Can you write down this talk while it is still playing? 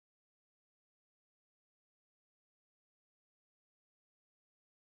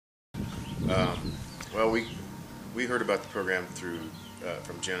Well, we heard about the program through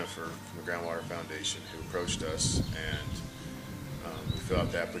from Jennifer from the Groundwater Foundation, who approached us, and we filled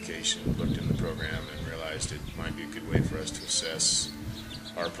out the application, looked in the program, and realized it might be a good way for us to assess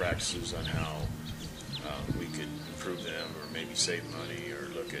our practices on how we could improve them, or maybe save money, or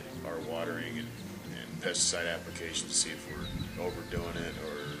look at our watering and pesticide application to see if we're overdoing it,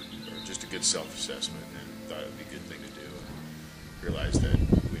 or just a good self-assessment, and thought it would be a good thing to do, and realized that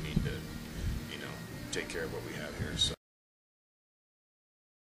we need to, take care of what we have here. So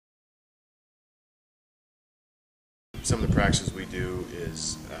some of the practices we do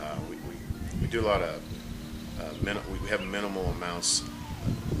is we do a lot of we have minimal amounts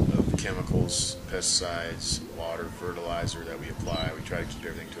of chemicals, pesticides, water, fertilizer that we apply. We try to keep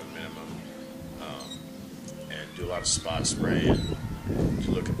everything to a minimum, and do a lot of spot spraying,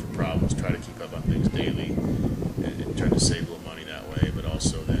 to looking for problems, try to keep up on things daily, and trying to save a little money that way. But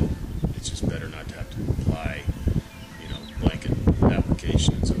also then it's just better not to have to apply, blanket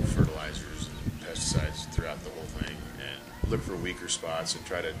applications of fertilizers and pesticides throughout the whole thing, and look for weaker spots and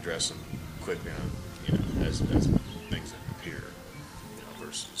try to address them quickly on, as things appear,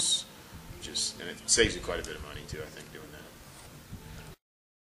 versus just, and it saves you quite a bit of money too, I think, doing that.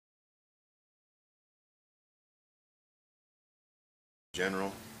 In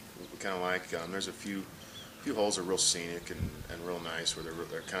general, we kind of like, there's a few holes that are real scenic and real nice, where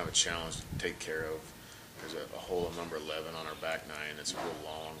they're kind of a challenge to take care of. There's a hole on number 11 on our back nine. It's a real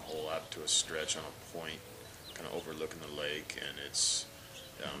long hole out to a stretch on a point, kind of overlooking the lake, and it's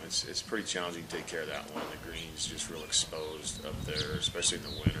pretty challenging to take care of that one. The green's just real exposed up there, especially in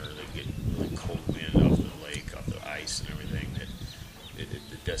the winter. They get really cold wind off the lake, off the ice and everything. The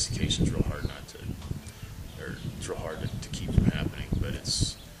desiccation's real hard it's real hard to keep from happening. But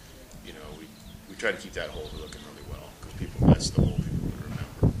it's, we try to keep that hole looking really well, because that's the hole people would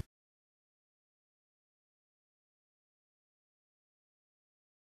remember.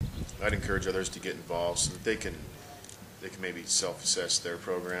 I'd encourage others to get involved so that they can maybe self-assess their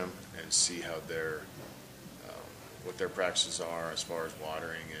program and see how what their practices are as far as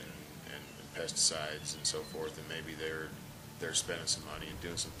watering and pesticides and so forth, and maybe they're spending some money and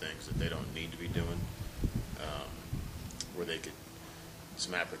doing some things that they don't need to be doing, where they could,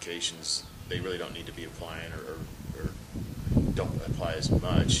 some applications they really don't need to be applying, or don't apply as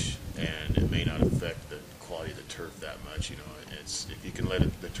much, and it may not affect the quality of the turf that much. It's, if you can let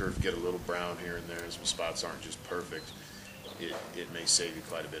the turf get a little brown here and there, some spots aren't just perfect, it may save you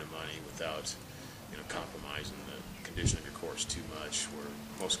quite a bit of money without compromising the condition of your course too much, where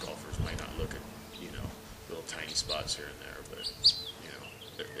most golfers might not look at little tiny spots here and there, but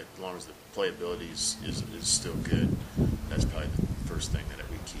as long as the playability is still good, that's probably the first thing that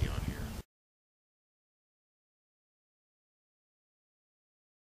we keep.